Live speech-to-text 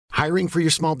Hiring for your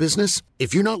small business?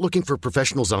 If you're not looking for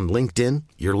professionals on LinkedIn,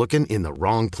 you're looking in the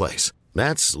wrong place.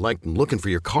 That's like looking for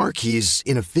your car keys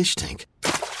in a fish tank.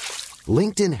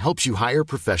 LinkedIn helps you hire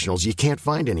professionals you can't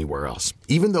find anywhere else,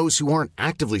 even those who aren't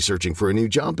actively searching for a new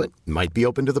job but might be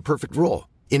open to the perfect role.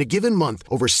 In a given month,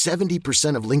 over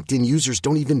 70% of LinkedIn users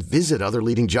don't even visit other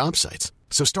leading job sites.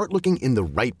 So start looking in the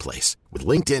right place. With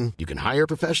LinkedIn, you can hire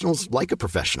professionals like a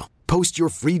professional. Post your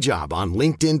free job on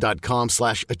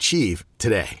linkedin.com/achieve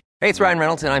today. Hey, it's Ryan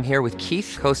Reynolds, and I'm here with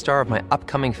Keith, co-star of my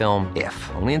upcoming film,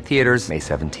 If, only in theaters May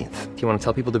 17th. Do you want to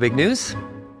tell people the big news?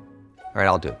 All right,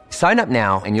 I'll do it. Sign up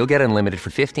now and you'll get unlimited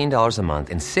for $15 a month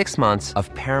and 6 months of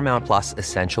Paramount Plus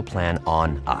Essential Plan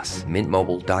on us.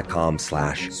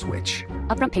 MintMobile.com/switch.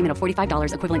 Upfront payment of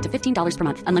 $45 equivalent to $15 per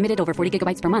month. Unlimited over 40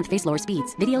 gigabytes per month. Face lower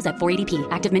speeds. Videos at 480p.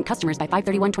 Active Mint customers by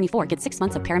 531.24 get 6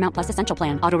 months of Paramount Plus Essential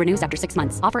Plan. Auto renews after 6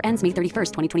 months. Offer ends May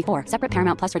 31st, 2024. Separate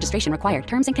Paramount Plus registration required.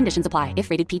 Terms and conditions apply if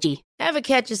rated PG. Ever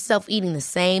catch yourself eating the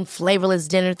same flavorless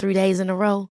dinner 3 days in a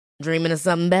row? Dreaming of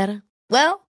something better?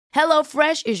 Well,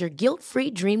 HelloFresh is your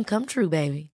guilt-free dream come true,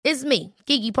 baby. It's me,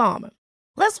 Keke Palmer.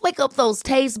 Let's wake up those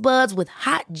taste buds with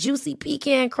hot, juicy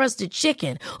pecan-crusted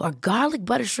chicken or garlic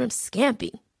butter shrimp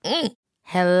scampi.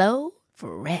 Hello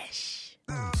Fresh.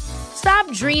 Stop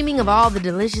dreaming of all the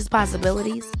delicious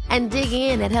possibilities and dig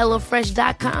in at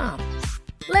HelloFresh.com.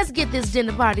 Let's get this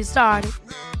dinner party started.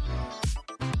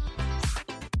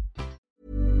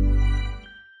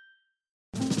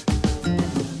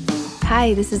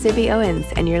 Hi, this is Zibby Owens,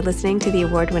 and you're listening to the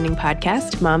award-winning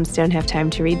podcast, Moms Don't Have Time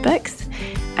to Read Books.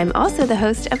 I'm also the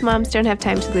host of Moms Don't Have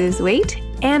Time to Lose Weight,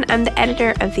 and I'm the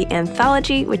editor of the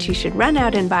anthology, which you should run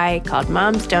out and buy, called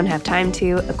Moms Don't Have Time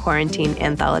to, a quarantine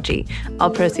anthology. All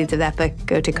proceeds of that book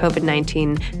go to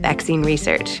COVID-19 vaccine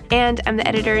research. And I'm the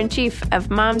editor-in-chief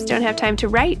of Moms Don't Have Time to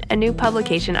Write, a new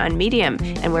publication on Medium,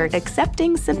 and we're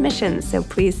accepting submissions, so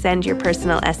please send your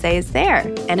personal essays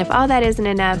there. And if all that isn't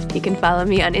enough, you can follow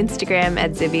me on Instagram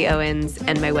at Zibby Owens,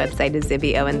 and my website is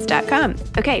zibbyowens.com.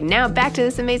 Okay, now back to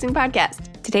this amazing podcast.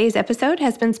 Today's episode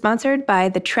has been sponsored by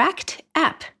the Tract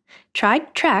app. Try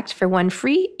Tract for 1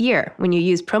 free year when you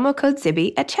use promo code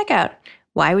Zibby at checkout.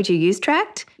 Why would you use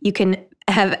Tract? You can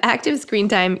have active screen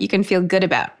time you can feel good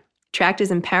about. Tract is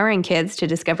empowering kids to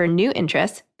discover new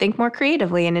interests, think more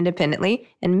creatively and independently,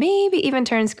 and maybe even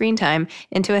turn screen time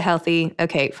into a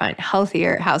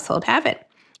healthier household habit.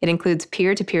 It includes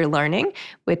peer-to-peer learning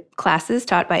with classes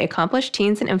taught by accomplished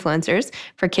teens and influencers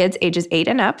for kids ages 8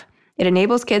 and up. It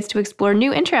enables kids to explore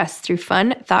new interests through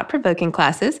fun, thought-provoking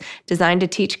classes designed to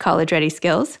teach college-ready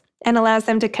skills, and allows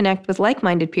them to connect with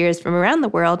like-minded peers from around the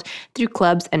world through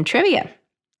clubs and trivia.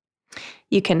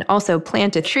 You can also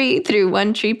plant a tree through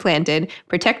One Tree Planted,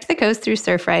 protect the coast through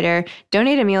Surfrider,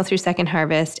 donate a meal through Second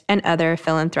Harvest, and other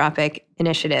philanthropic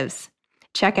initiatives.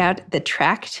 Check out the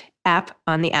Tract app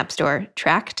on the App Store,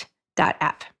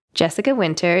 tract.app. Jessica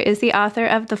Winter is the author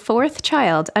of The Fourth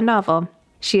Child, a novel.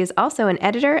 She is also an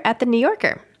editor at The New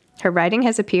Yorker. Her writing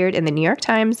has appeared in The New York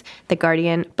Times, The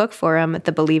Guardian, Book Forum,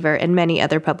 The Believer, and many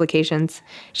other publications.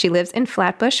 She lives in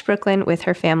Flatbush, Brooklyn, with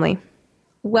her family.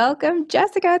 Welcome,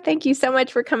 Jessica. Thank you so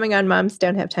much for coming on Moms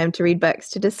Don't Have Time to Read Books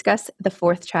to discuss The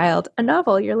Fourth Child, a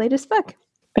novel, your latest book.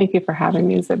 Thank you for having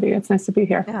me, Zibby. It's nice to be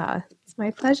here. Yeah, it's my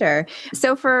pleasure.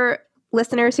 So for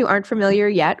listeners who aren't familiar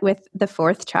yet with The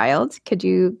Fourth Child, could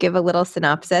you give a little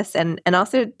synopsis and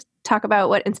also talk about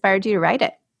what inspired you to write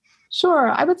it? Sure.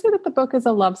 I would say that the book is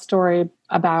a love story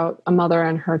about a mother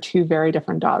and her 2 very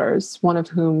different daughters, one of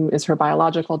whom is her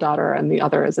biological daughter and the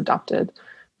other is adopted.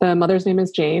 The mother's name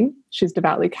is Jane. She's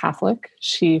devoutly Catholic.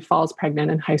 She falls pregnant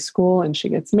in high school and she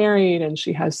gets married and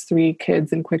she has 3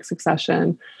 kids in quick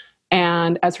succession.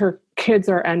 And as her kids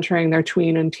are entering their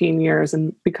tween and teen years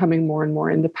and becoming more and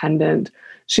more independent,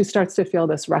 she starts to feel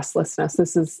this restlessness.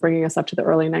 This is bringing us up to the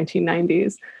early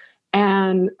 1990s.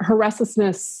 And her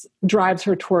restlessness drives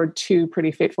her toward 2 pretty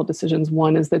fateful decisions.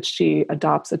 One is that she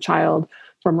adopts a child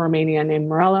from Romania named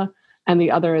Mirella, and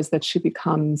the other is that she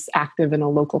becomes active in a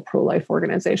local pro-life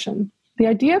organization. The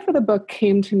idea for the book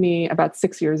came to me about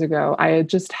 6 years ago. I had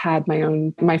just had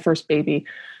my first baby,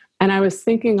 and I was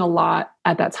thinking a lot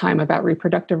at that time about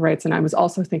reproductive rights, and I was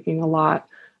also thinking a lot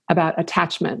about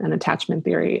attachment and attachment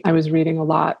theory. I was reading a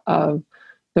lot of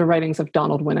the writings of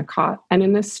Donald Winnicott. And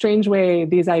in this strange way,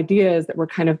 these ideas that were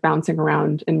kind of bouncing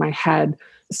around in my head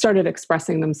started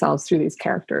expressing themselves through these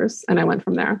characters. And I went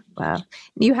from there. Wow.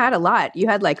 You had a lot. You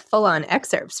had like full-on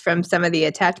excerpts from some of the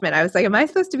attachment. I was like, am I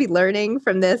supposed to be learning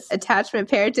from this attachment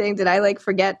parenting? Did I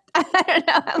forget I don't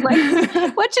know. I'm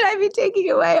like, what should I be taking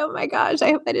away? Oh my gosh.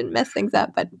 I hope I didn't mess things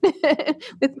up. But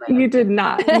with my You did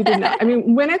not. You did not. I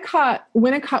mean,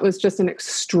 Winnicott was just an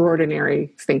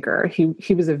extraordinary thinker.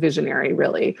 He was a visionary,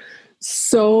 really.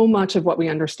 So much of what we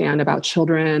understand about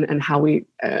children and how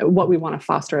what we want to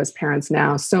foster as parents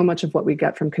now, so much of what we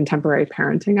get from contemporary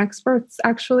parenting experts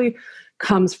actually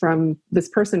comes from this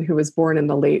person who was born in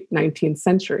the late 19th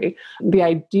century. The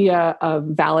idea of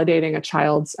validating a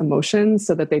child's emotions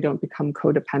so that they don't become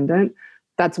codependent,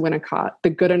 that's Winnicott. The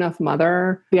good enough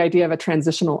mother, the idea of a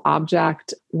transitional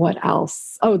object. What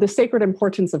else? Oh, the sacred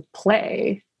importance of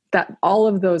play. That all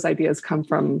of those ideas come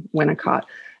from Winnicott.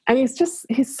 And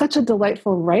he's such a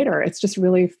delightful writer. It's just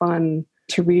really fun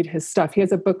to read his stuff. He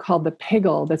has a book called The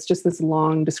Piggle that's just this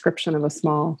long description of a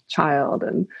small child.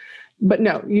 But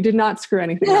no, you did not screw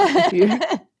anything up. If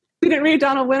you didn't read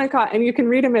Donald Winnicott, and you can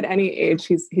read him at any age.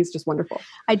 He's just wonderful.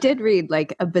 I did read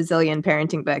like a bazillion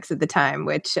parenting books at the time,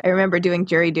 which I remember doing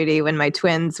jury duty when my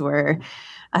twins were,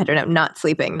 I don't know, not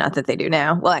sleeping. Not that they do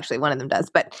now. Well, actually, one of them does.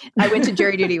 But I went to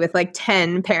jury duty with like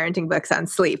 10 parenting books on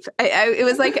sleep. It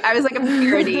was like I was like a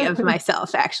parody of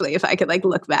myself, actually, if I could like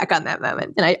look back on that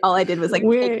moment. And all I did was like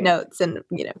take notes, and of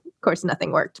course,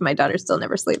 nothing worked. My daughter still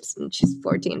never sleeps, and she's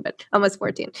 14, but almost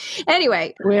 14.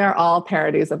 Anyway, we are all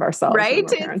parodies of ourselves, right?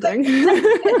 Parenting.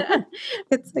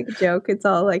 It's like a joke. It's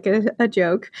all like a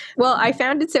joke. Well, I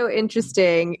found it so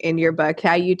interesting in your book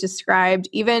how you described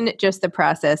even just the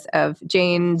process of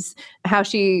Jane, how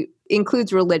she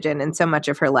includes religion in so much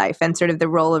of her life, and sort of the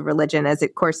role of religion as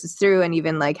it courses through, and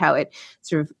even like how it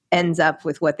sort of ends up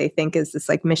with what they think is this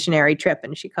like missionary trip.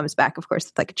 And she comes back, of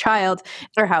course, like a child,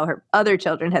 or how her other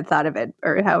children had thought of it,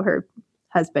 or how her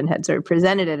husband had sort of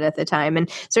presented it at the time, and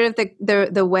sort of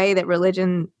the way that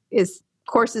religion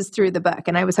courses through the book.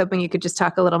 And I was hoping you could just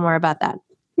talk a little more about that.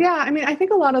 Yeah, I mean, I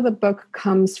think a lot of the book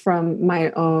comes from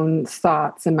my own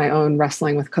thoughts and my own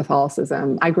wrestling with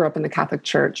Catholicism. I grew up in the Catholic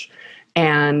Church,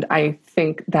 and I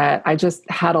think that I just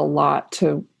had a lot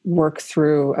to work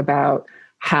through about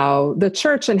how the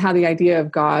church and how the idea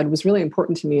of God was really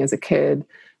important to me as a kid.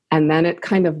 And then it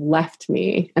kind of left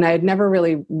me. And I had never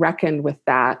really reckoned with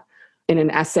that in an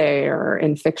essay or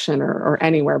in fiction or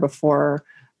anywhere before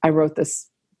I wrote this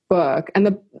book.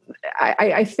 And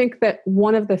I think that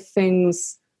one of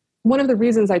the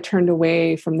reasons I turned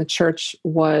away from the church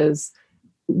was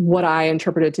what I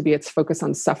interpreted to be its focus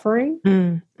on suffering.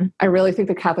 Mm-hmm. I really think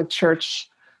the Catholic Church,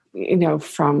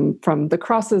 from the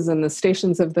crosses and the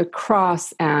Stations of the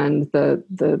Cross and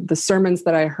the sermons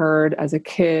that I heard as a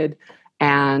kid,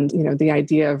 and the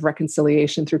idea of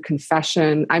reconciliation through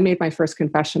confession. I made my first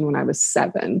confession when I was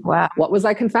 7. Wow. What was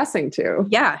I confessing to?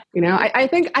 Yeah. I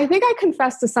think I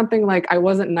confessed to something like I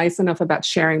wasn't nice enough about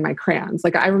sharing my crayons.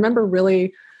 Like I remember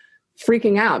really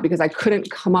freaking out because I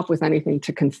couldn't come up with anything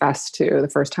to confess to the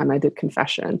first time I did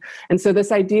confession. And so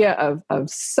this idea of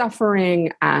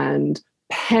suffering and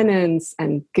penance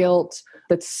and guilt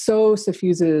that so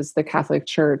suffuses the Catholic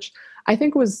Church, I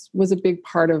think was a big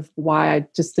part of why I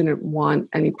just didn't want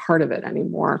any part of it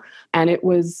anymore. And it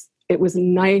was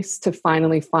nice to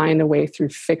finally find a way through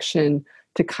fiction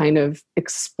to kind of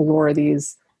explore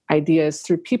these ideas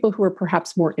through people who were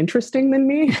perhaps more interesting than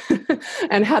me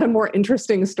and had a more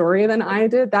interesting story than I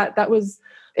did.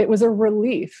 It was a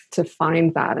relief to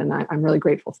find that. And I'm really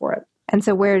grateful for it. And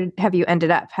so where have you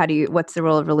ended up? What's the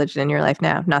role of religion in your life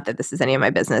now? Not that this is any of my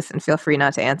business, and feel free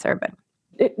not to answer, but.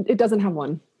 It doesn't have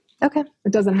one. Okay.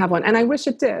 It doesn't have one. And I wish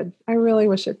it did. I really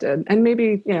wish it did. And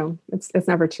maybe, it's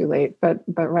never too late, but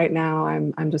right now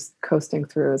I'm just coasting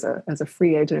through as a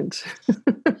free agent.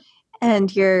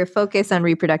 And your focus on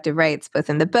reproductive rights, both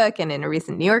in the book and in a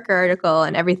recent New Yorker article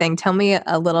and everything. Tell me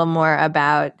a little more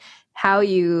about how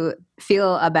you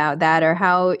feel about that, or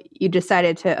how you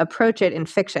decided to approach it in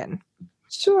fiction.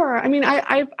 Sure. I mean,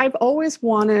 I've always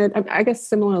wanted, I guess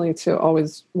similarly to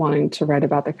always wanting to write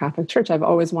about the Catholic Church, I've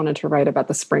always wanted to write about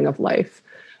the Spring of Life,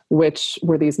 which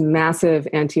were these massive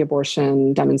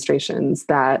anti-abortion demonstrations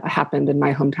that happened in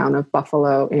my hometown of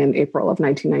Buffalo in April of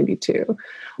 1992.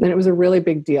 And it was a really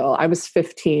big deal. I was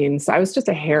 15, so I was just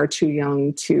a hair too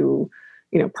young to,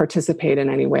 participate in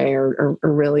any way or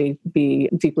really be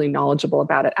deeply knowledgeable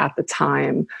about it at the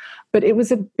time. But it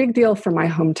was a big deal for my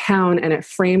hometown, and it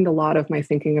framed a lot of my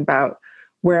thinking about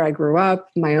where I grew up,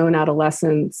 my own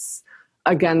adolescence,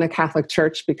 again, the Catholic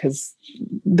Church, because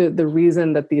the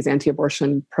reason that these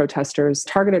anti-abortion protesters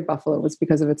targeted Buffalo was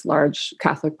because of its large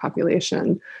Catholic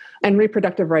population, and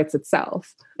reproductive rights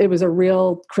itself. It was a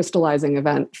real crystallizing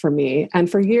event for me.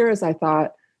 And for years I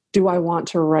thought, do I want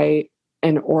to write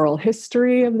an oral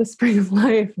history of the Spring of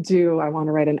Life? Do I want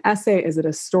to write an essay? Is it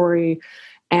a story?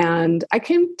 And I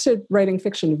came to writing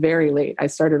fiction very late. I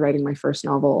started writing my first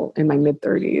novel in my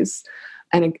mid-30s.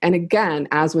 And again,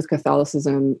 as with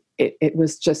Catholicism, it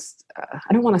was just,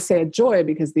 I don't want to say a joy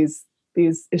because these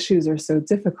issues are so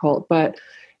difficult, but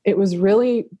it was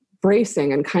really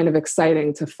bracing and kind of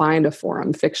exciting to find a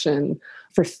forum, fiction,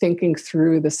 for thinking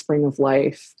through the spring of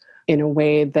life in a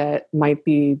way that might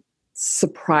be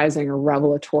surprising or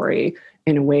revelatory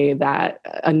in a way that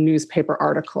a newspaper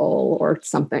article or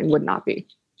something would not be.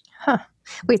 Huh.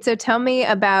 Wait, so tell me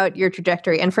about your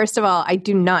trajectory. And first of all, I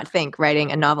do not think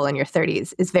writing a novel in your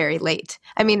 30s is very late.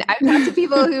 I mean, I've talked to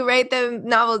people who write the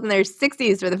novels in their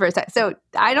 60s for the first time. So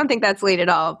I don't think that's late at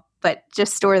all, but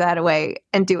just store that away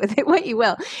and do with it what you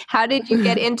will. How did you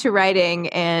get into writing,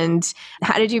 and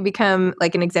how did you become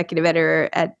like an executive editor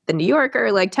at The New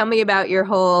Yorker? Like, tell me about your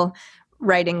whole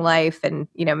writing life, and,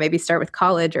 you know, maybe start with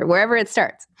college or wherever it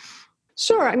starts.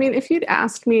 Sure. I mean, if you'd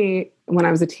asked me when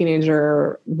I was a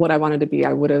teenager what I wanted to be,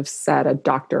 I would have said a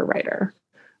doctor writer.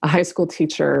 A high school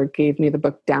teacher gave me the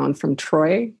book Down from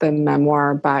Troy, the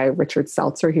memoir by Richard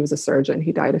Seltzer. He was a surgeon.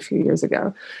 He died a few years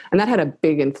ago. And that had a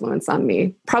big influence on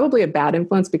me. Probably a bad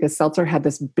influence because Seltzer had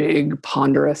this big,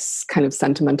 ponderous, kind of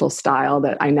sentimental style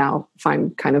that I now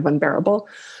find kind of unbearable.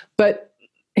 But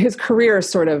his career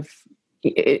sort of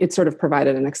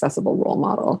provided an accessible role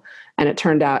model. And it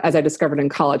turned out, as I discovered in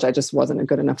college, I just wasn't a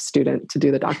good enough student to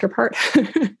do the doctor part.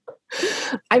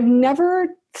 I've never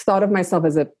thought of myself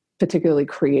as a particularly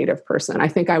creative person. I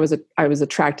think I was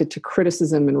attracted to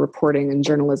criticism and reporting and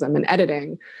journalism and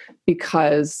editing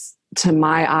because, to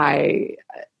my eye,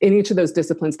 in each of those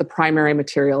disciplines, the primary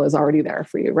material is already there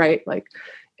for you, right? Like,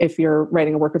 if you're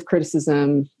writing a work of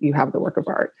criticism, you have the work of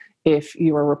art. If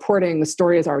you are reporting, the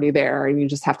story is already there and you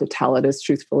just have to tell it as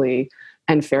truthfully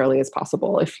and fairly as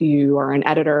possible. If you are an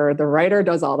editor, the writer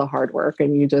does all the hard work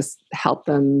and you just help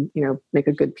them, you know, make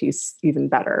a good piece even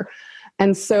better.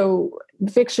 And so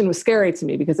fiction was scary to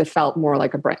me because it felt more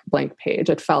like a blank page.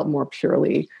 It felt more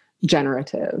purely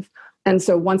generative. And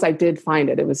so once I did find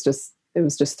it, it was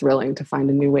just thrilling to find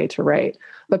a new way to write.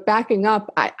 But backing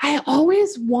up, I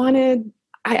always wanted,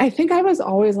 I think I was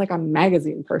always like a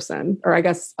magazine person, or I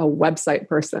guess a website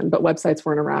person, but websites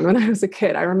weren't around when I was a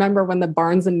kid. I remember when the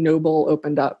Barnes and Noble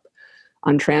opened up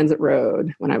on Transit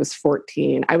Road when I was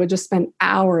 14, I would just spend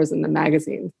hours in the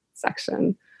magazine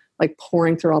section, like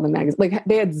pouring through all the magazines. Like,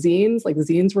 they had zines, like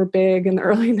zines were big in the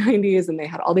early 90s, and they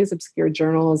had all these obscure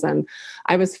journals. And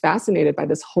I was fascinated by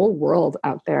this whole world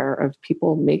out there of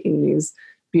people making these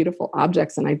beautiful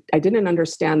objects. And I didn't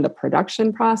understand the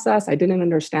production process. I didn't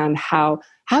understand how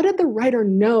did the writer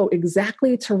know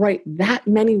exactly to write that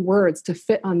many words to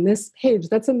fit on this page?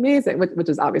 That's amazing, which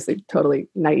is obviously totally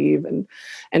naive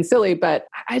and silly, but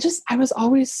I was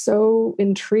always so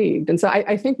intrigued. And so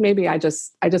I think maybe I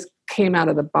just came out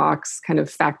of the box kind of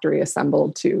factory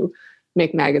assembled to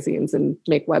make magazines and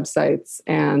make websites.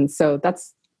 And so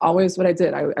that's always what I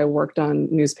did. I worked on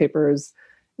newspapers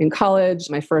in college.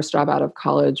 My first job out of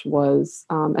college was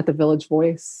at the Village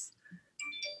Voice.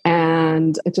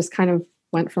 And it just kind of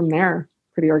went from there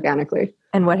pretty organically.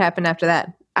 And what happened after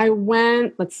that? I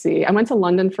went to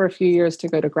London for a few years to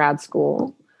go to grad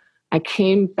school. I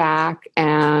came back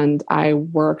and I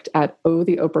worked at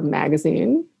the Oprah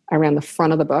magazine. I ran the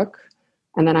front of the book,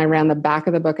 and then I ran the back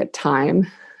of the book at Time.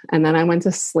 And then I went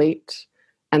to Slate,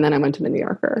 and then I went to The New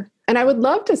Yorker. And I would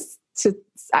love to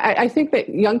I think that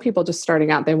young people just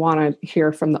starting out, they want to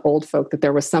hear from the old folk that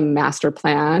there was some master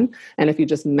plan. And if you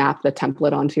just map the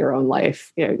template onto your own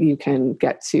life, you know, you can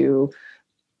get to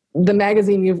the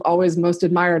magazine you've always most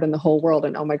admired in the whole world.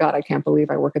 And, oh my God, I can't believe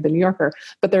I work at The New Yorker.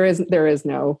 But there is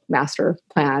no master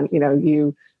plan. You know,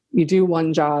 you do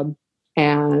one job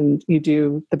and you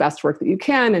do the best work that you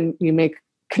can, and you make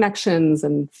connections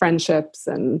and friendships,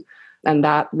 and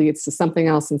that leads to something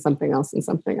else and something else and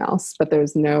something else. But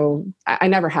I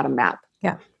never had a map.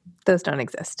 Yeah, those don't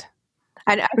exist.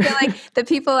 I feel like the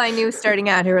people I knew starting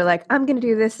out who were like, I'm going to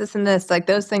do this, this, and this, like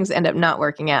those things end up not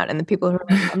working out. And the people who are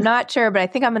like, I'm not sure, but I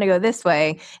think I'm going to go this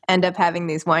way, end up having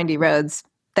these windy roads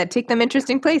that take them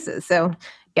interesting places. So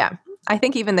yeah, I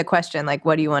think even the question, like,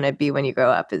 what do you want to be when you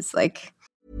grow up, is like,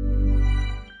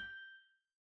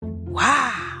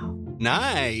 wow.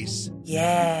 Nice.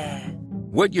 Yeah.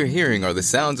 What you're hearing are the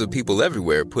sounds of people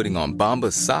everywhere putting on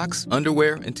Bombas socks,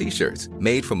 underwear, and T-shirts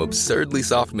made from absurdly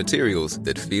soft materials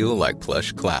that feel like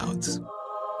plush clouds.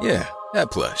 Yeah,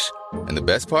 that plush. And the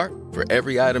best part? For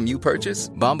every item you purchase,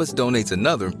 Bombas donates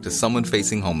another to someone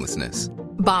facing homelessness.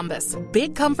 Bombas,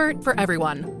 big comfort for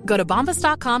everyone. Go to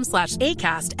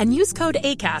bombas.com/ACAST and use code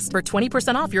ACAST for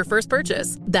 20% off your first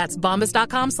purchase. That's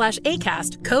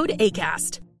bombas.com/ACAST, code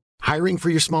ACAST. Hiring for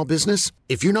your small business?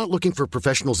 If you're not looking for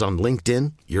professionals on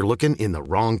LinkedIn, you're looking in the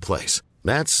wrong place.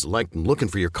 That's like looking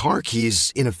for your car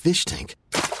keys in a fish tank.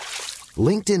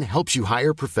 LinkedIn helps you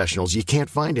hire professionals you can't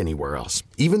find anywhere else,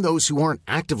 even those who aren't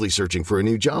actively searching for a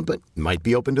new job but might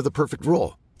be open to the perfect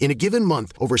role. In a given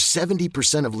month, over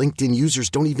 70% of LinkedIn users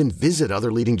don't even visit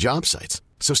other leading job sites.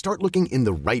 So start looking in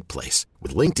the right place.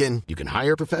 With LinkedIn, you can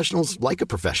hire professionals like a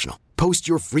professional. Post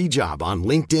your free job on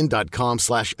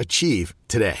linkedin.com/achieve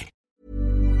today.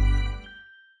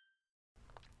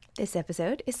 This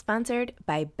episode is sponsored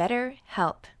by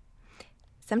BetterHelp.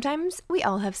 Sometimes we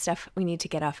all have stuff we need to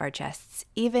get off our chests.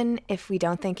 Even if we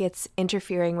don't think it's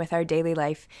interfering with our daily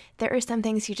life, there are some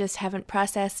things you just haven't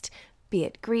processed, be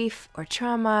it grief or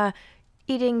trauma,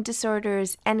 eating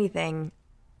disorders, anything.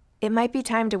 It might be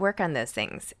time to work on those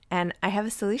things, and I have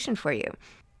a solution for you.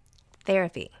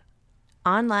 Therapy.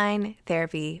 Online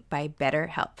therapy by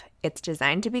BetterHelp. It's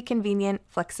designed to be convenient,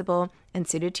 flexible, and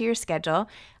suited to your schedule.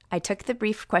 I took the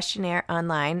brief questionnaire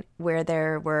online where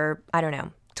there were,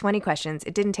 20 questions.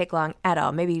 It didn't take long at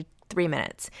all, maybe 3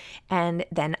 minutes. And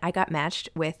then I got matched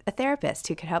with a therapist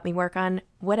who could help me work on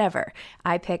whatever.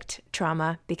 I picked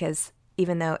trauma because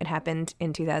even though it happened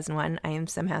in 2001, I am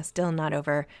somehow still not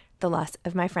over the loss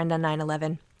of my friend on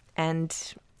 9/11. And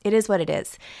it is what it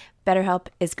is. BetterHelp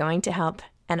is going to help.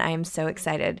 And I am so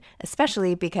excited,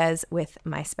 especially because with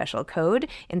my special code,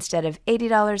 instead of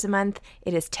 $80 a month,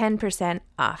 it is 10%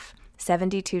 off,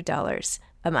 $72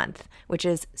 a month, which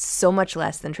is so much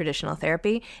less than traditional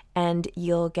therapy. And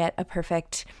you'll get a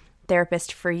perfect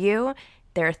therapist for you.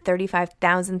 There are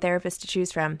 35,000 therapists to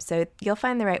choose from, so you'll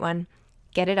find the right one.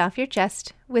 Get it off your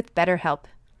chest with BetterHelp.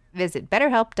 Visit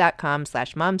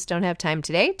betterhelp.com/momsdon'thavetime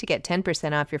today to get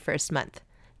 10% off your first month.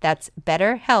 That's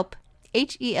BetterHelp,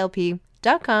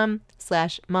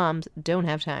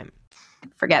 HELP.com/momsdon'thavetime.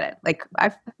 Forget it. Like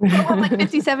I've won like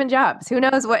 57 jobs. Who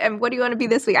knows what? And what do you want to be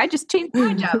this week? I just changed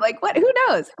my job. Like what? Who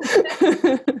knows?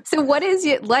 So what is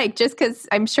it like? Just because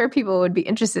I'm sure people would be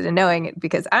interested in knowing it,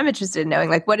 because I'm interested in knowing,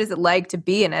 like, what is it like to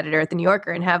be an editor at the New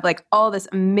Yorker and have like all this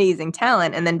amazing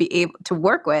talent and then be able to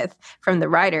work with from the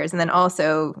writers and then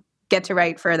also get to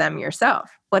write for them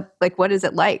yourself? What is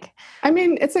it like? I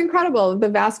mean, it's incredible. The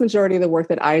vast majority of the work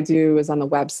that I do is on the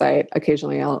website.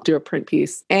 Occasionally I'll do a print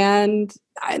piece, and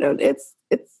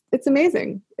it's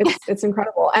amazing. It's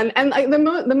incredible. And like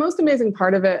the most amazing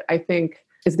part of it, I think,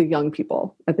 is the young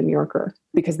people at the New Yorker,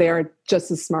 because they are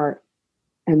just as smart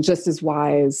and just as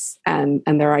wise, and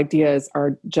their ideas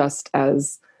are just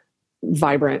as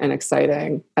vibrant and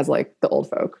exciting as like the old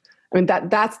folk. I mean,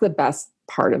 that's the best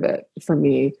part of it for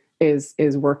me, is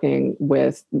working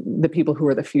with the people who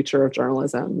are the future of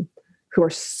journalism, who are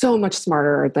so much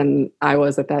smarter than I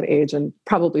was at that age, and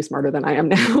probably smarter than I am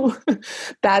now.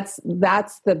 That's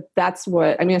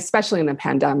what I mean, especially in the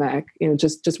pandemic,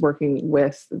 just working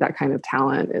with that kind of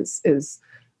talent is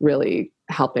really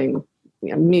helping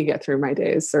me get through my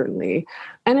days, certainly.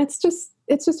 And it's just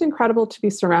incredible to be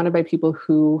surrounded by people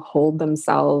who hold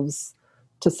themselves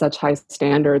to such high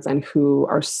standards and who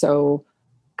are so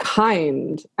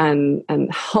kind and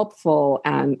helpful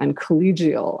and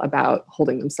collegial about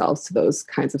holding themselves to those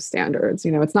kinds of standards.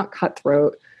 It's not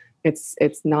cutthroat. It's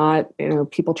not,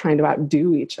 people trying to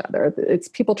outdo each other. It's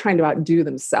people trying to outdo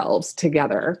themselves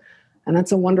together. And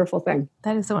that's a wonderful thing.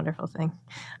 That is a wonderful thing.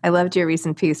 I loved your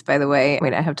recent piece, by the way.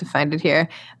 Wait, I have to find it here.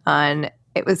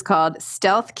 It was called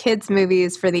Stealth Kids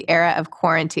Movies for the Era of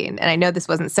Quarantine. And I know this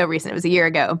wasn't so recent. It was a year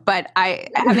ago. But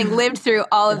having lived through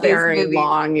all of these movies. A very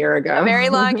long year ago.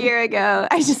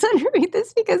 I just want to read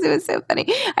this because it was so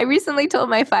funny. I recently told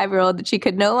my 5-year-old that she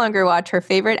could no longer watch her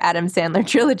favorite Adam Sandler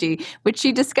trilogy, which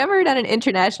she discovered on an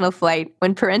international flight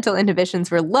when parental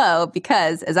inhibitions were low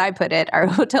because, as I put it, our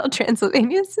Hotel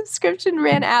Transylvania subscription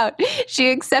ran out. She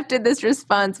accepted this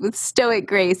response with stoic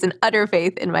grace and utter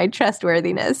faith in my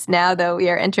trustworthiness. Now, though, we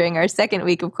are entering our second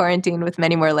week of quarantine with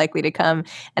many more likely to come,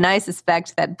 and I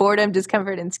suspect that boredom,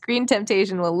 discomfort, and screen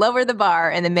temptation will lower the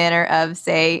bar in the manner of,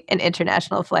 say, an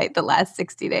international flight the last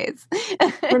 60 days.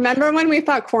 Remember when we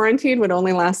thought quarantine would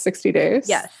only last 60 days?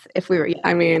 Yes, if we were young.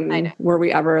 I mean, were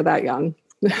we ever that young?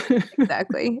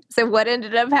 Exactly. So what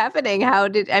ended up happening?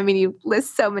 You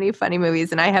list so many funny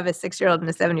movies, and I have a 6-year-old and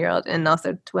a 7-year-old and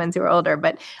also twins who are older,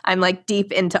 but I'm like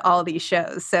deep into all these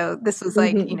shows. So this was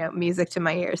like, music to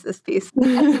my ears, this piece.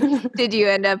 Did you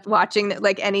end up watching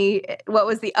what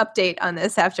was the update on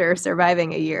this after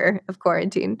surviving a year of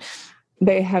quarantine?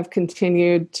 They have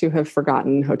continued to have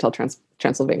forgotten Hotel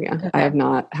Transylvania. Okay. I have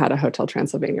not had a Hotel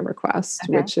Transylvania request,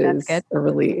 which is a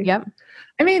relief. Yep.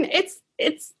 I mean, it's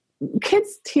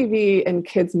kids' TV and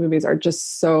kids' movies are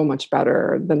just so much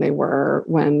better than they were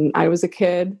when I was a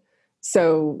kid.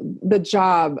 So the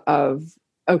job of,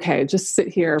 okay, just sit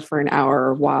here for an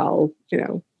hour while,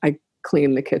 I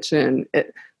clean the kitchen.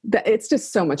 It's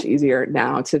just so much easier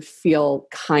now to feel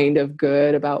kind of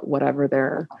good about whatever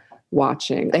they're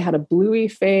watching. They had a Bluey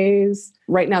phase.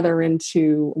 Right now they're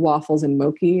into Waffles and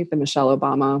Moki, the Michelle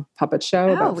Obama puppet show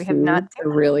about we food. have not seen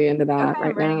They're really into that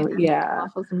Okay, right now. Yeah.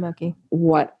 Waffles and Moki.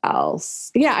 What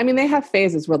else? Yeah, I mean, they have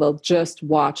phases where they'll just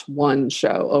watch one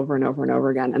show over and over and over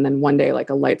again. And then one day, like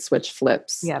a light switch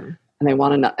flips. Yeah. And they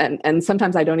want to know. And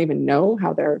sometimes I don't even know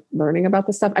how they're learning about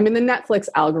this stuff. I mean, the Netflix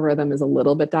algorithm is a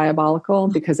little bit diabolical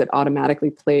because it automatically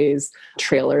plays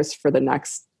trailers for the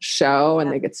next show.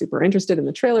 And they get super interested in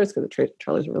the trailers because the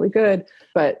trailers are really good.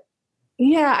 But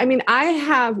yeah, I mean,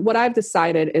 what I've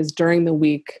decided is during the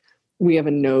week, we have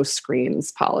a no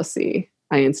screens policy.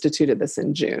 I instituted this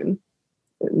in June.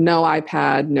 No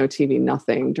iPad, no TV,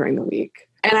 nothing during the week.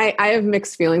 And I have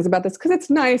mixed feelings about this because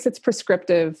it's nice. It's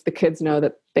prescriptive. The kids know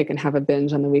that they can have a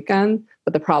binge on the weekend.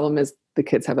 But the problem is the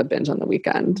kids have a binge on the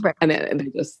weekend. Right. And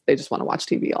they just want to watch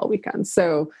TV all weekend.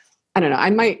 So I don't know.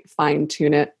 I might fine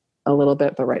tune it a little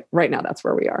bit, but right now that's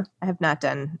where we are. I have not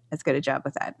done as good a job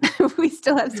with that. We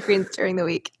still have screens during the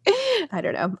week. I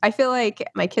don't know. I feel like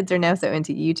my kids are now so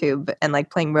into YouTube and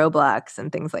like playing Roblox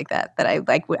and things like that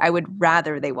I would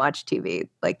rather they watch TV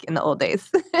like in the old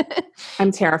days.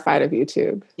 I'm terrified of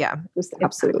YouTube. Yeah. Just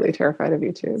absolutely terrified of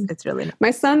YouTube. It's really nice.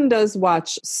 My son does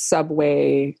watch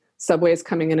Subway's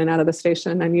coming in and out of the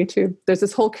station on YouTube. There's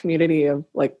this whole community of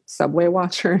like Subway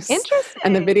watchers. Interesting.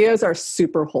 And the videos are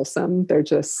super wholesome. They're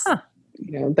just,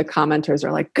 the commenters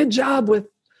are like, good job with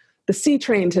the C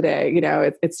train today.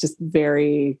 It's just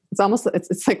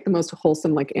it's like the most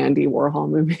wholesome, like Andy Warhol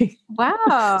movie.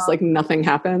 Wow. It's like nothing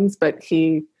happens, but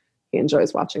he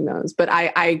enjoys watching those. But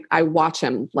I watch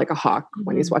him like a hawk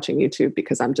when he's watching YouTube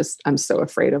because I'm so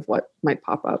afraid of what might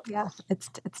pop up. Yeah. It's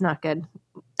not good.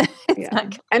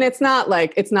 And it's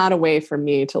not a way for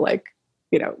me to like,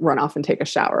 run off and take a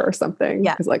shower or something.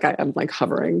 Yeah. Because like I'm like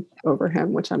hovering over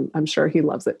him, which I'm sure he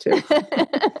loves it too.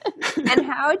 And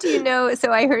how do you know?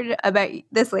 So I heard about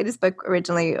this latest book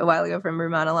originally a while ago from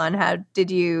Rumaan Alam.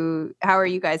 How are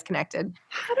you guys connected?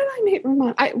 How did I meet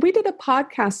Rumaan? We did a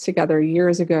podcast together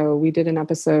years ago. We did an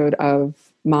episode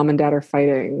of Mom and Dad Are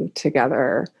Fighting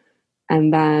together.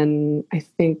 And then I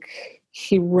think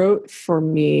he wrote for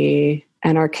me,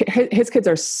 and his kids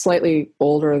are slightly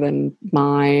older than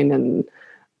mine. And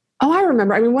I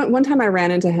remember. I mean, one time I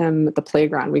ran into him at the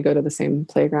playground. We go to the same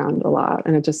playground a lot,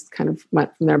 and it just kind of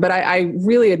went from there. But I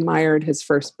really admired his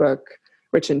first book,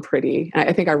 Rich and Pretty.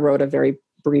 I think I wrote a very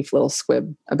brief little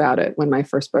squib about it when my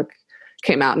first book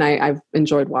came out, and I've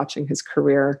enjoyed watching his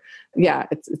career. Yeah,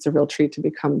 it's a real treat to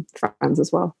become friends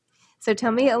as well. So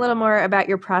tell me a little more about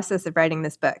your process of writing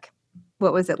this book.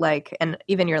 What was it like? And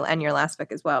even your last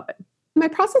book as well. But my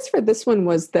process for this one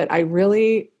was that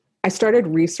I started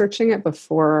researching it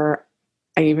before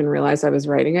I even realized I was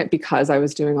writing it, because I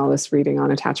was doing all this reading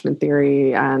on attachment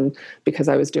theory and because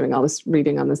I was doing all this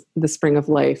reading on the spring of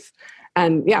life.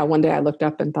 And yeah, one day I looked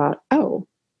up and thought, oh,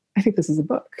 I think this is a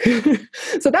book.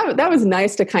 So that was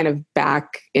nice to kind of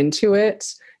back into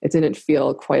it. It didn't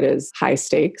feel quite as high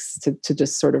stakes to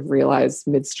just sort of realize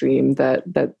midstream that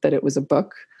it was a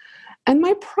book. And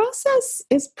my process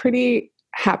is pretty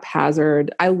haphazard.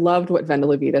 I loved what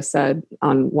Vendela Vita said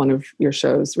on one of your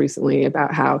shows recently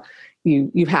about how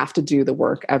you have to do the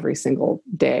work every single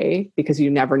day because you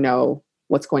never know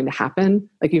what's going to happen.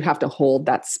 Like you have to hold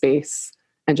that space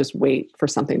and just wait for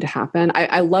something to happen.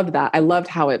 I loved that. I loved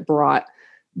how it brought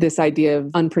this idea of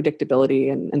unpredictability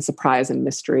and surprise and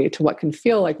mystery to what can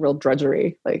feel like real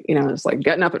drudgery. Like, it's like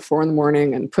getting up at 4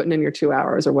 a.m. and putting in your 2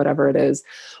 hours or whatever it is.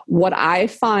 What I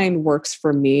find works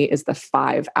for me is the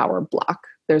 5-hour block.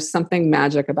 There's something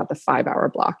magic about the 5-hour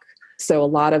block. So a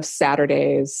lot of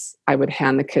Saturdays, I would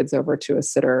hand the kids over to a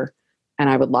sitter and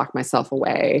I would lock myself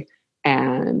away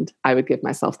and I would give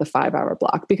myself the 5-hour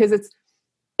block because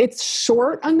it's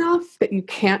short enough that you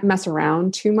can't mess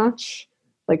around too much.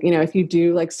 Like, if you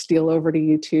do like steal over to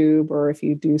YouTube or if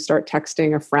you do start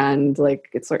texting a friend, like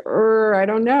it's like, I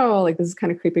don't know, like this is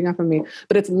kind of creeping up on me,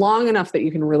 but it's long enough that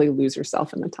you can really lose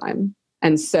yourself in the time.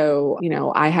 And so,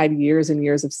 I had years and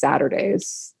years of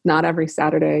Saturdays, not every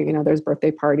Saturday, there's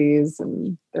birthday parties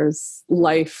and there's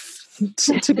life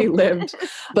to be lived,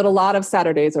 but a lot of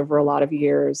Saturdays over a lot of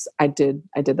years, I did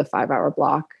the 5-hour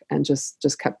block and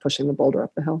just kept pushing the boulder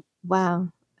up the hill. Wow.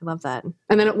 I love that.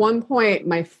 And then at one point,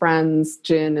 my friends,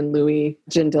 Jen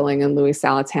Dilling and Louis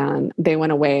Salatan, they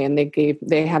went away and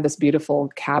they had this beautiful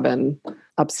cabin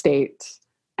upstate.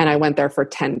 And I went there for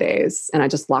 10 days and I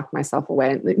just locked myself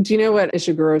away. Do you know what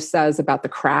Ishiguro says about the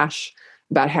crash?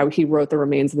 about how he wrote The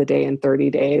Remains of the Day in 30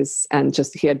 days. And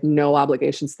just, he had no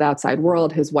obligations to the outside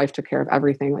world. His wife took care of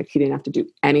everything. Like, he didn't have to do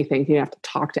anything. He didn't have to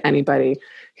talk to anybody.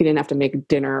 He didn't have to make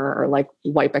dinner or like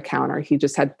wipe a counter. He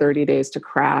just had 30 days to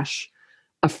crash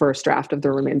a first draft of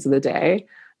The Remains of the Day.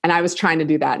 And I was trying to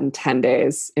do that in 10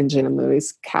 days in Jin and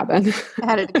Louie's cabin.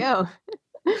 How did it go?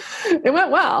 It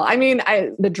went well. I mean,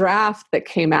 the draft that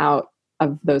came out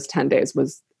of those 10 days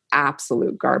was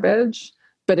absolute garbage,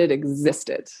 but it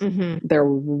existed. Mm-hmm. There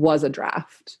was a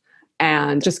draft.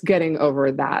 And just getting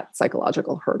over that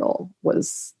psychological hurdle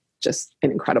was just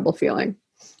an incredible feeling.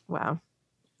 Wow.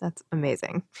 That's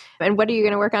amazing. And what are you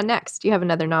going to work on next? Do you have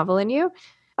another novel in you?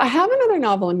 I have another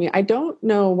novel in me. I don't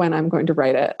know when I'm going to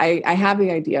write it. I have the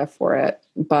idea for it,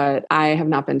 but I have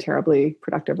not been terribly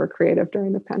productive or creative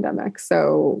during the pandemic.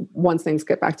 So once things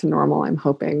get back to normal, I'm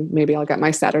hoping maybe I'll get my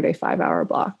Saturday 5-hour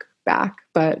block back.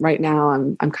 But right now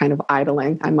I'm kind of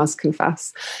idling, I must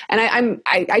confess. And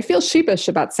I feel sheepish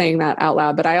about saying that out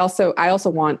loud, but I also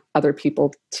want other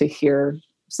people to hear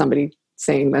somebody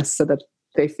saying this so that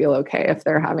they feel okay if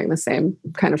they're having the same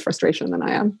kind of frustration than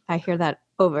I am. I hear that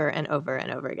over and over and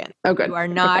over again. Oh, good. You are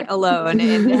not alone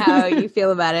in how you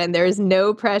feel about it. And there is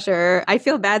no pressure. I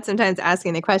feel bad sometimes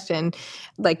asking the question,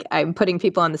 like I'm putting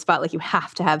people on the spot, like you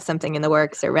have to have something in the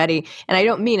works or ready. And I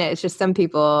don't mean it. It's just some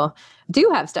people do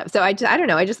have stuff. So I don't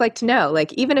know. I just like to know,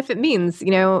 like, even if it means,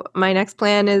 my next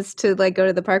plan is to like go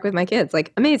to the park with my kids,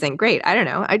 like amazing, great. I don't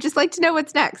know. I just like to know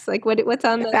what's next. Like what's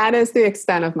on the... That is the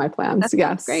extent of my plans. That's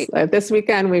yes. Great. This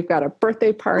weekend, we've got a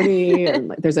birthday party and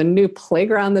like, there's a new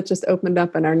playground that just opened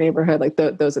up in our neighborhood. Like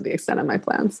those are the extent of my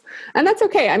plans. And that's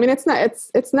okay. I mean, it's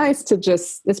nice to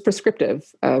just, it's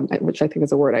prescriptive, which I think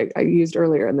is a word I used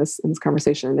earlier in this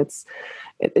conversation.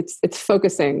 It's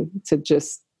focusing to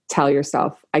just tell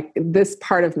yourself, this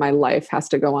part of my life has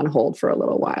to go on hold for a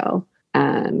little while.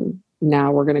 And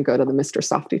now we're going to go to the Mr.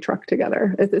 Softy truck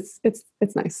together. It's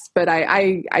nice. But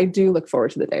I do look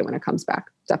forward to the day when it comes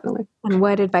back. Definitely. And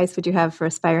what advice would you have for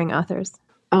aspiring authors?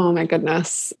 Oh my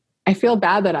goodness. I feel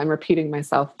bad that I'm repeating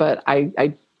myself, but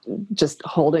I just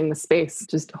holding the space,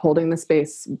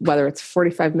 whether it's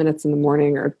 45 minutes in the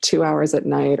morning or 2 hours at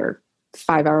night or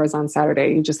 5 hours on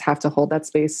Saturday, you just have to hold that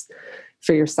space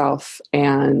for yourself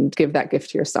and give that gift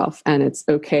to yourself. And it's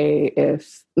okay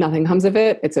if nothing comes of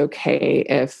it. It's okay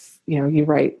if, you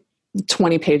write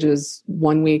 20 pages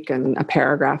one week and a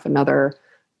paragraph another,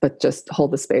 but just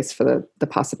hold the space for the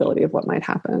possibility of what might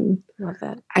happen. Love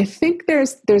that. I think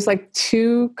there's like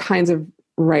two kinds of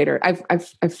writer.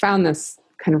 I've found this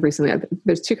kind of recently.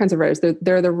 There's two kinds of writers.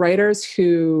 There are the writers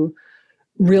who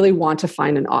really want to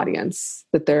find an audience,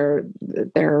 that they're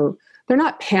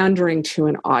not pandering to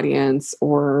an audience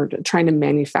or trying to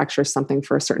manufacture something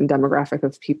for a certain demographic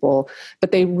of people,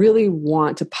 but they really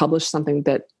want to publish something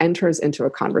that enters into a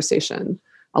conversation,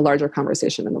 a larger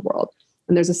conversation in the world.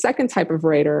 And there's a second type of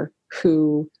writer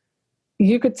who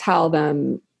you could tell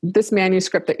them, this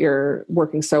manuscript that you're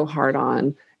working so hard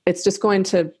on, it's just going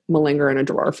to malinger in a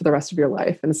drawer for the rest of your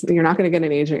life. And you're not going to get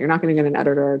an agent. You're not going to get an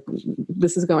editor.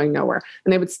 This is going nowhere.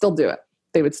 And they would still do it.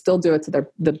 They would still do it to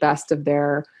the best of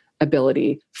their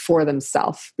ability for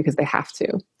themselves because they have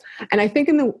to. And I think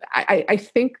I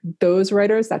think those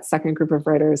writers, that second group of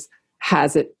writers,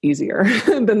 has it easier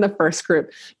than the first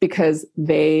group because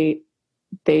they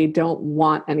don't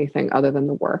want anything other than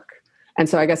the work. And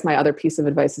so I guess my other piece of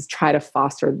advice is try to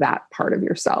foster that part of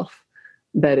yourself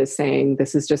that is saying,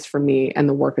 this is just for me and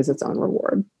the work is its own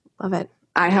reward. Love it.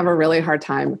 I have a really hard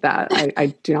time with that. I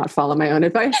do not follow my own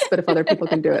advice, but if other people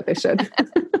can do it, they should.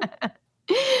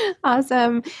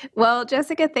 Awesome. Well,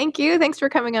 Jessica, thank you. Thanks for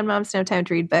coming on Moms Don't Have Time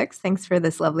to Read Books. Thanks for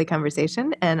this lovely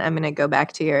conversation. And I'm going to go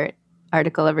back to your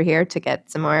article over here to get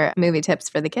some more movie tips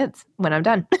for the kids when I'm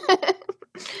done.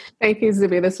 Thank you,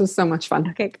 Zibby. This was so much fun.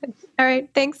 Okay, good. All right.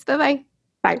 Thanks. Bye-bye.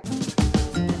 Bye.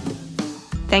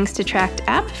 Thanks to Tract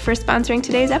App for sponsoring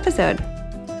today's episode.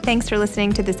 Thanks for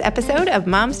listening to this episode of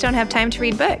Moms Don't Have Time to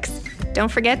Read Books. Don't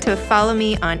forget to follow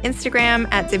me on Instagram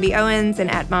at Zibby Owens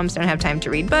and at Moms Don't Have Time to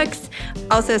Read Books.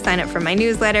 Also sign up for my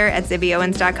newsletter at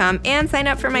zibbyowens.com and sign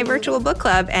up for my virtual book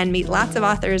club and meet lots of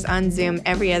authors on Zoom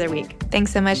every other week.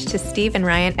 Thanks so much to Steve and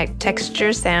Ryan at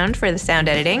Texture Sound for the sound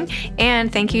editing.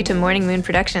 And thank you to Morning Moon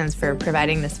Productions for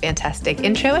providing this fantastic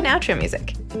intro and outro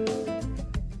music.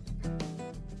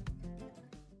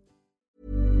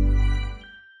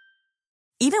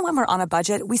 Even when we're on a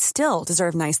budget, we still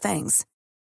deserve nice things.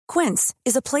 Quince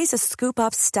is a place to scoop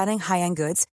up stunning high-end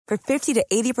goods for 50 to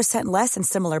 80% less than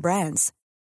similar brands.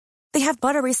 They have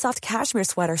buttery soft cashmere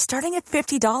sweaters starting at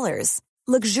 $50,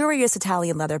 luxurious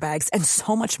Italian leather bags, and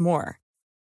so much more.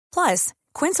 Plus,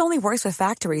 Quince only works with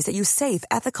factories that use safe,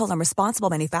 ethical, and responsible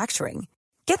manufacturing.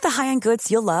 Get the high-end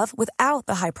goods you'll love without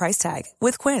the high price tag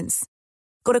with Quince.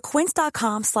 Go to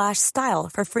quince.com/style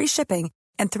for free shipping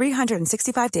and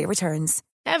 365-day returns.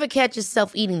 Ever catch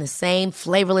yourself eating the same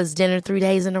flavorless dinner 3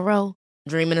 days in a row?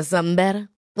 Dreaming of something better?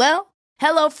 Well,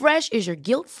 HelloFresh is your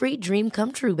guilt-free dream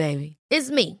come true, baby. It's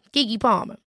me, Keke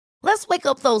Palmer. Let's wake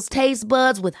up those taste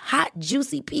buds with hot,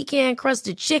 juicy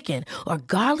pecan-crusted chicken or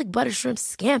garlic butter shrimp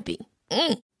scampi.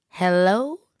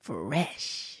 Hello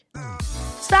Fresh.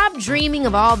 Stop dreaming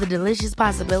of all the delicious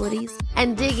possibilities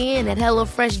and dig in at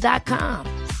HelloFresh.com.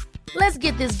 Let's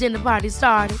get this dinner party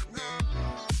started.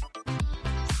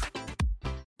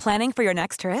 Planning for your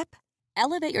next trip?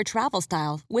 Elevate your travel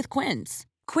style with Quince.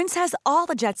 Quince has all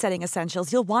the jet-setting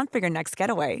essentials you'll want for your next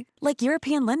getaway, like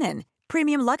European linen,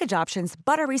 premium luggage options,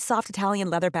 buttery soft Italian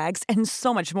leather bags, and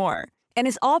so much more. And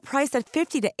is all priced at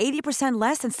 50 to 80%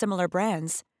 less than similar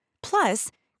brands. Plus,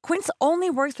 Quince only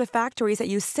works with factories that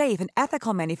use safe and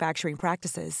ethical manufacturing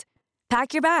practices.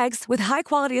 Pack your bags with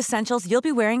high-quality essentials you'll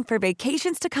be wearing for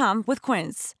vacations to come with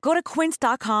Quince. Go to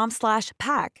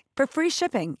quince.com/pack for free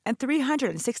shipping and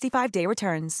 365-day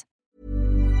returns.